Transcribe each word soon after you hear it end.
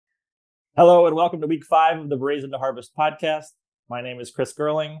Hello and welcome to week 5 of the Veraison to Harvest podcast. My name is Chris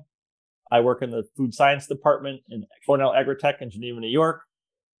Gerling. I work in the food science department in Cornell Agritech in Geneva, New York.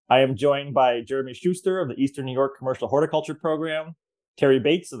 I am joined by Jeremy Schuster of the Eastern New York Commercial Horticulture Program, Terry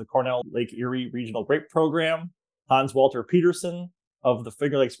Bates of the Cornell Lake Erie Regional Grape Program, Hans Walter Peterson of the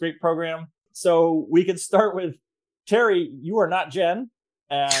Finger Lakes Grape Program. So we can start with Terry. You are not Jen,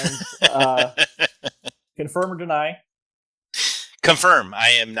 and confirm or deny? Confirm. I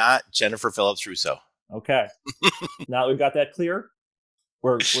am not Jennifer Phillips Russo. Okay. Now that we've got that clear,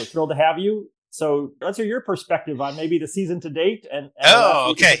 we're thrilled to have you. So let's hear your perspective on maybe the season to date and the last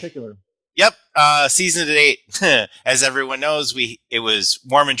week in particular. Yep. Season to date. As everyone knows, it was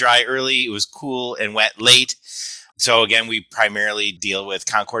warm and dry early. It was cool and wet late. So again, we primarily deal with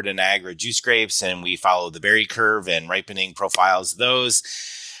Concord and Niagara juice grapes, and we follow the berry curve and ripening profiles of those.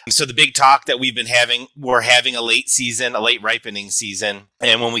 So the big talk that we're having a late ripening season.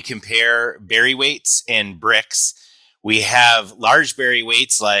 And when we compare berry weights and Brix, we have large berry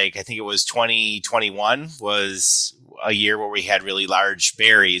weights, like I think it was 2021 was a year where we had really large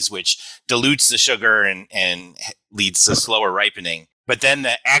berries, which dilutes the sugar and leads to slower ripening. But then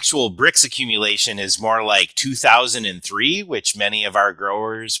the actual Brix accumulation is more like 2003, which many of our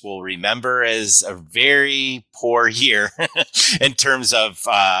growers will remember as a very poor year in terms of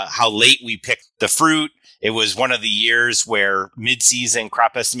how late we picked the fruit. It was one of the years where mid-season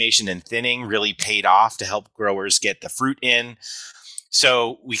crop estimation and thinning really paid off to help growers get the fruit in.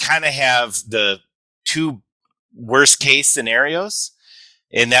 So we kind of have the two worst case scenarios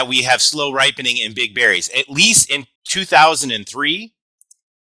in that we have slow ripening and big berries. At least in 2003,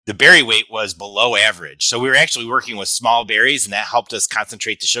 the berry weight was below average. So we were actually working with small berries, and that helped us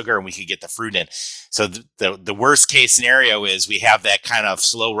concentrate the sugar and we could get the fruit in. So the worst case scenario is we have that kind of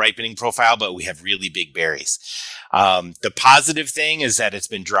slow ripening profile, but we have really big berries. The positive thing is that it's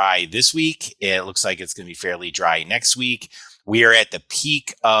been dry this week. It looks like it's going to be fairly dry next week. We are at the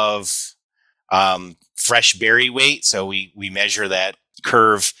peak of fresh berry weight. So we measure that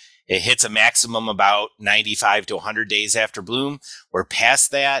curve. It hits a maximum about 95 to 100 days after bloom. We're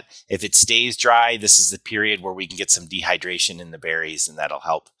past that. If it stays dry, this is the period where we can get some dehydration in the berries, and that'll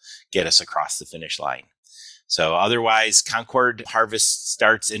help get us across the finish line. So otherwise, Concord harvest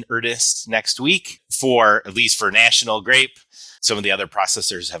starts in earnest next week, at least for National Grape. Some of the other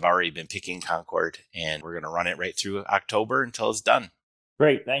processors have already been picking Concord, and we're going to run it right through October until it's done.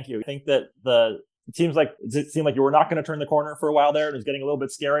 Great, thank you. I think that it seemed like you were not going to turn the corner for a while there. It was getting a little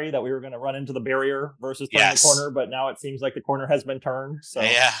bit scary that we were going to run into the barrier versus turning the corner, but now it seems like the corner has been turned. So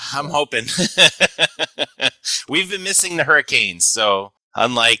yeah, I'm hoping. We've been missing the hurricanes, so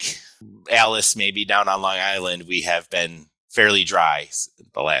unlike Alice, maybe down on Long Island, we have been fairly dry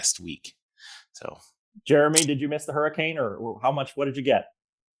the last week. So, Jeremy, did you miss the hurricane, or how much? What did you get?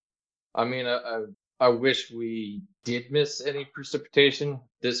 I mean, I wish we did miss any precipitation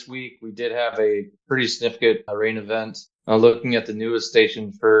this week. We did have a pretty significant rain event. Looking at the newest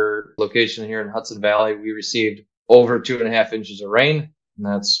station for location here in Hudson Valley, we received over 2.5 inches of rain, and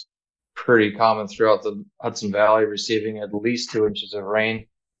that's pretty common throughout the Hudson Valley, receiving at least 2 inches of rain.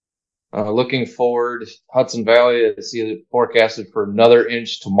 Looking forward, Hudson Valley is forecasted for another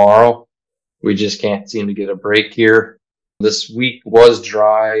inch tomorrow. We just can't seem to get a break here. This week was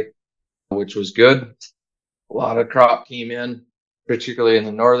dry, which was good. A lot of crop came in, particularly in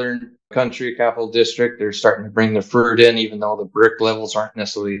the northern country, Capital District. They're starting to bring the fruit in, even though the brick levels aren't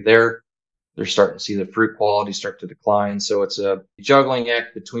necessarily there. They're starting to see the fruit quality start to decline. So it's a juggling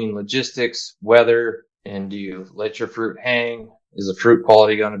act between logistics, weather, and do you let your fruit hang? Is the fruit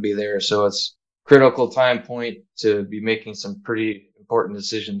quality going to be there? So it's a critical time point to be making some pretty important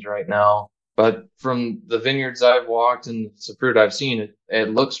decisions right now. But from the vineyards I've walked and the fruit I've seen, it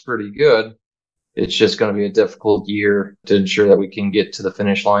looks pretty good. It's just going to be a difficult year to ensure that we can get to the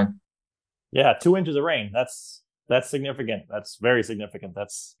finish line. Yeah, 2 inches of rain. That's significant. That's very significant.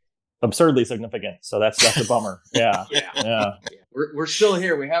 That's absurdly significant. So that's a bummer. Yeah. Yeah. We're still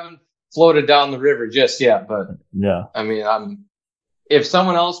here. We haven't floated down the river just yet, but yeah. I mean, if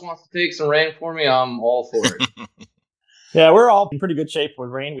someone else wants to take some rain for me, I'm all for it. Yeah, we're all in pretty good shape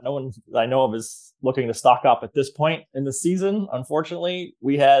with rain. No one I know of is looking to stock up at this point in the season. Unfortunately,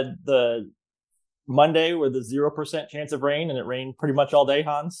 we had the Monday with a 0% chance of rain, and it rained pretty much all day,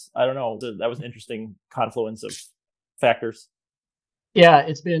 Hans. I don't know. That was an interesting confluence of factors. Yeah,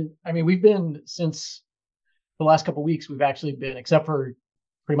 we've been since the last couple of weeks, we've actually been, except for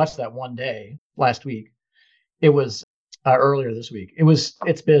pretty much that one day last week. It was earlier this week.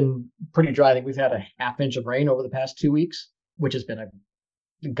 It's been pretty dry. I think we've had a half inch of rain over the past 2 weeks, which has been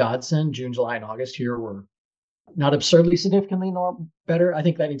a godsend. June, July, and August here were not absurdly significantly better. I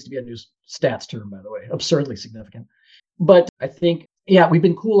think that needs to be a new stats term, by the way, absurdly significant. But I think, yeah, we've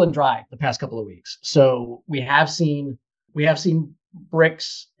been cool and dry the past couple of weeks. So we have seen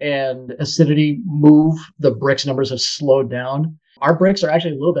bricks and acidity move. The bricks numbers have slowed down. Our bricks are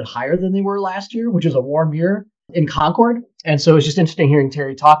actually a little bit higher than they were last year, which is a warm year in Concord. And so it's just interesting hearing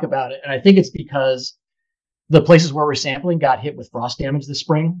Terry talk about it. And I think it's because the places where we're sampling got hit with frost damage this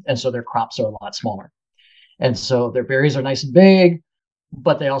spring. And so their crops are a lot smaller. And so their berries are nice and big,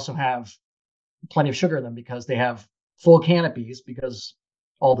 but they also have plenty of sugar in them because they have full canopies, because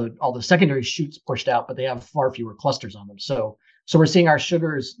all the secondary shoots pushed out, but they have far fewer clusters on them. So we're seeing our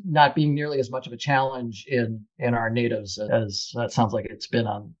sugars not being nearly as much of a challenge in our natives as that sounds like it's been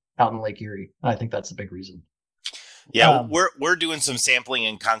out in Lake Erie. I think that's the big reason. Yeah, we're doing some sampling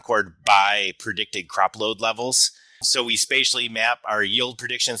in Concord by predicted crop load levels. So we spatially map our yield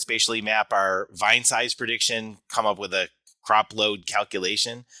prediction, spatially map our vine size prediction, come up with a crop load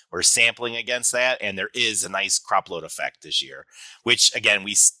calculation. We're sampling against that, and there is a nice crop load effect this year, which again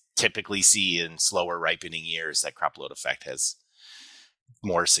we typically see in slower ripening years. That crop load effect has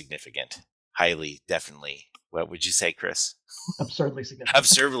more significant, highly, definitely. What would you say, Chris? Absurdly significant.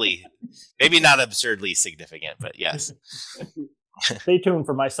 Absurdly, maybe not absurdly significant, but yes. Stay tuned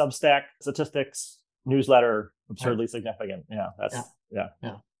for my Substack statistics newsletter. Absurdly significant. Yeah, that's yeah.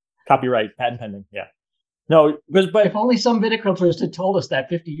 Copyright, patent pending. Yeah. No, but if only some viticulturists had told us that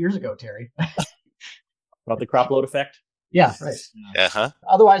 50 years ago, Terry. About the crop load effect. Yeah, right. Uh-huh.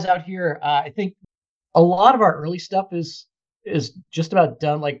 Otherwise, out here, I think a lot of our early stuff is just about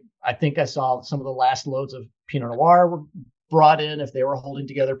done. Like, I think I saw some of the last loads of Pinot Noir were brought in, if they were holding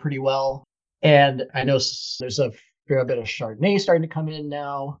together pretty well. And I know there's a fair bit of Chardonnay starting to come in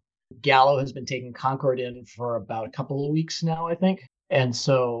now. Gallo has been taking Concord in for about a couple of weeks now, I think. And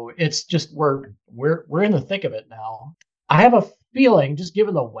so it's just we're in the thick of it now. I have a feeling, just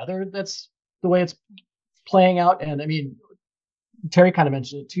given the weather, that's the way it's playing out. And I mean, Terry kind of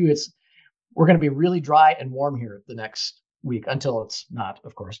mentioned it too. We're going to be really dry and warm here the next week, until it's not,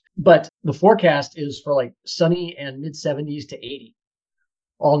 of course. But the forecast is for like sunny and mid 70s to 80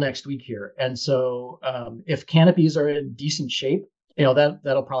 all next week here. And so if canopies are in decent shape,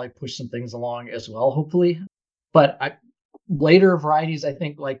 that'll probably push some things along as well, hopefully. But later varieties, I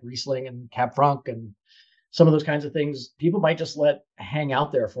think, like Riesling and Cab Franc and some of those kinds of things, people might just let hang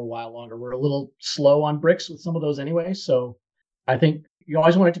out there for a while longer. We're a little slow on bricks with some of those anyway. So I think you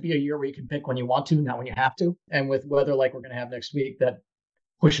always want it to be a year where you can pick when you want to, not when you have to. And with weather like we're going to have next week, that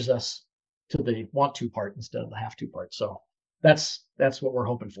pushes us to the want to part instead of the have to part. So that's what we're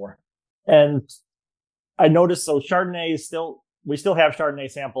hoping for. And I noticed, so Chardonnay is we still have Chardonnay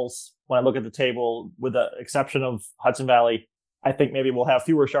samples when I look at the table, with the exception of Hudson Valley. I think maybe we'll have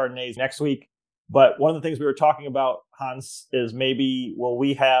fewer Chardonnays next week. But one of the things we were talking about, Hans, is maybe will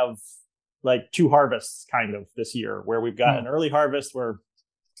we have like two harvests kind of this year, where we've got an early harvest where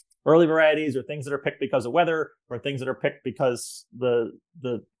early varieties are things that are picked because of weather, or things that are picked because the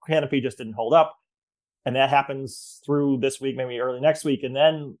canopy just didn't hold up. And that happens through this week, maybe early next week. And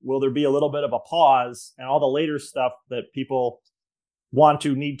then will there be a little bit of a pause, and all the later stuff that people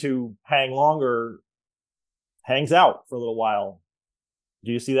need to hang longer hangs out for a little while?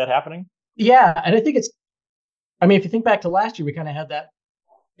 Do you see that happening? Yeah. And I think if you think back to last year, we kind of had that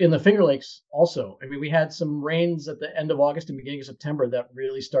in the Finger Lakes also. I mean, we had some rains at the end of August and beginning of September that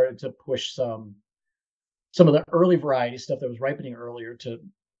really started to push some of the early variety stuff that was ripening earlier to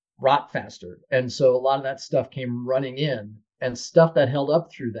rot faster. And so a lot of that stuff came running in, and stuff that held up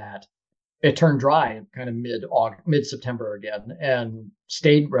through that, it turned dry kind of mid-September again, and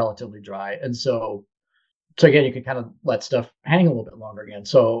stayed relatively dry. And so again, you could kind of let stuff hang a little bit longer again.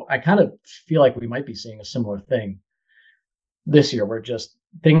 So I kind of feel like we might be seeing a similar thing this year, where just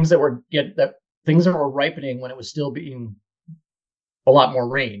things that were ripening when it was still being a lot more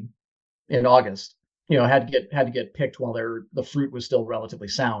rain in August, had to get picked while the fruit was still relatively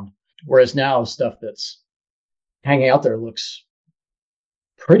sound. Whereas now stuff that's hanging out there looks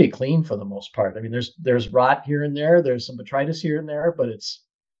pretty clean for the most part. I mean, there's rot here and there, there's some botrytis here and there, but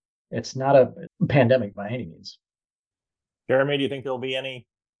it's not a pandemic by any means. Jeremy, do you think there'll be any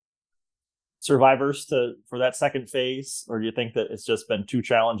survivors for that second phase, or do you think that it's just been too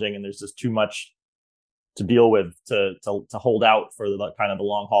challenging and there's just too much to deal with to hold out for the kind of the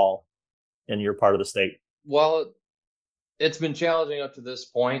long haul in your part of the state? Well, it's been challenging up to this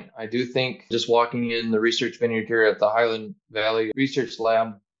point. I do think, just walking in the research vineyard here at the Highland Valley Research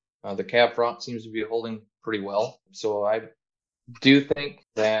Lab, the Cab Franc seems to be holding pretty well. So I do think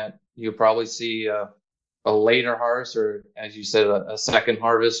that you'll probably see a later harvest, or as you said, a second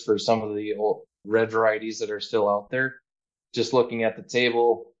harvest for some of the red varieties that are still out there. Just looking at the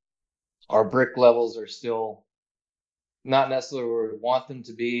table, our brick levels are still not necessarily where we want them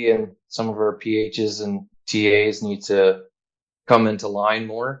to be, and some of our pHs and TAs need to come into line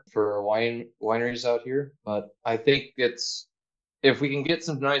more for our wineries out here. But I think if we can get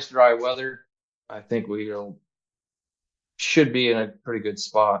some nice dry weather, I think we should be in a pretty good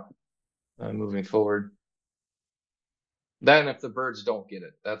spot moving forward. Then if the birds don't get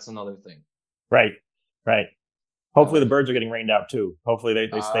it, that's another thing. Right. Hopefully the birds are getting rained out too. Hopefully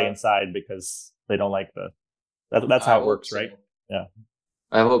they stay inside because they don't like that's how it works, so. right? Yeah.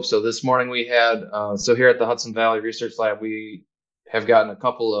 I hope so. This morning we had, so here at the Hudson Valley Research Lab, we have gotten a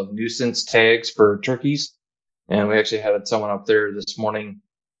couple of nuisance tags for turkeys. And we actually had someone up there this morning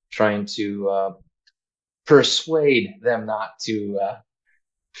trying to persuade them not to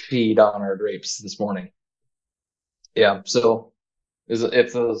feed on our grapes this morning. Yeah, so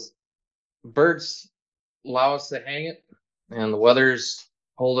if those birds allow us to hang it and the weather's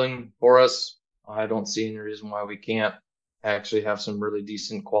holding for us, I don't see any reason why we can't actually have some really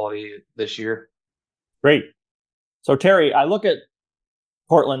decent quality this year. Great. So Terry, I look at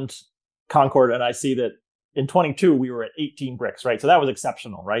Portland, Concord, and I see that in 22 we were at 18 bricks, right? So that was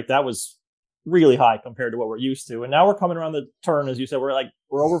exceptional, right? That was really high compared to what we're used to. And now we're coming around the turn, as you said, we're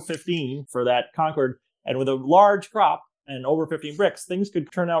over 15 for that Concord, and with a large crop and over 15 bricks, things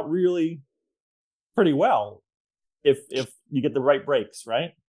could turn out really pretty well if you get the right breaks,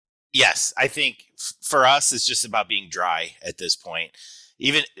 right? Yes, I think for us, it's just about being dry at this point.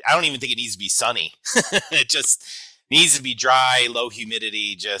 I don't even think it needs to be sunny. It just needs to be dry, low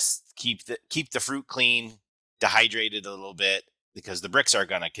humidity. Just keep the fruit clean, dehydrated a little bit, because the bricks are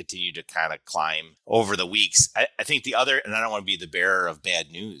going to continue to kind of climb over the weeks. I think the other, and I don't want to be the bearer of bad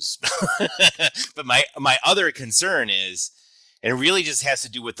news, but my other concern is, and it really just has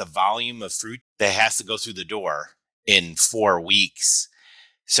to do with the volume of fruit that has to go through the door in 4 weeks.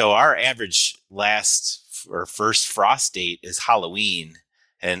 So our average first frost date is Halloween,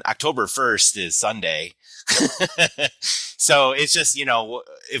 and October 1st is Sunday. So it's just,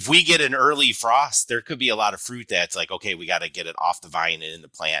 if we get an early frost, there could be a lot of fruit that's like, okay, we got to get it off the vine and in the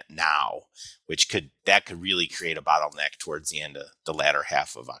plant now, that could really create a bottleneck towards the end of the latter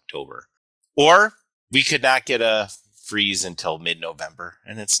half of October. Or we could not get a freeze until mid-November,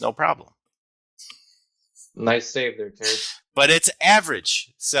 and it's no problem. Nice save there, Terry. But it's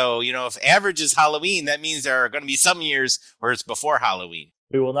average. So, if average is Halloween, that means there are going to be some years where it's before Halloween.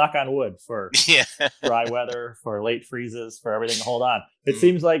 We will knock on wood for dry weather, for late freezes, for everything to hold on. It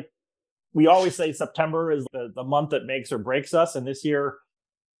seems like we always say September is the month that makes or breaks us. And this year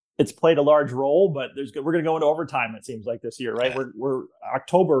it's played a large role, but we're going to go into overtime. It seems like this year, right? Yeah. We're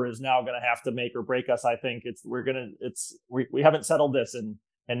October is now going to have to make or break us. I think we haven't settled this in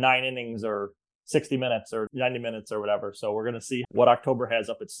 9 innings or 60 minutes or 90 minutes or whatever. So we're going to see what October has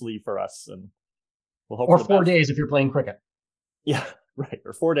up its sleeve for us, and we'll hope. Or 4 days if you're playing cricket. Yeah, right.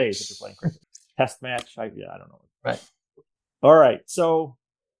 Or 4 days if you're playing cricket. Test match. I don't know. Right. All right. So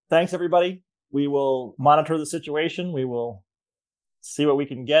thanks, everybody. We will monitor the situation. We will see what we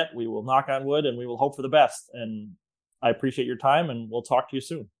can get. We will knock on wood, and we will hope for the best. And I appreciate your time, and we'll talk to you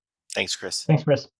soon. Thanks, Chris. Thanks, Chris.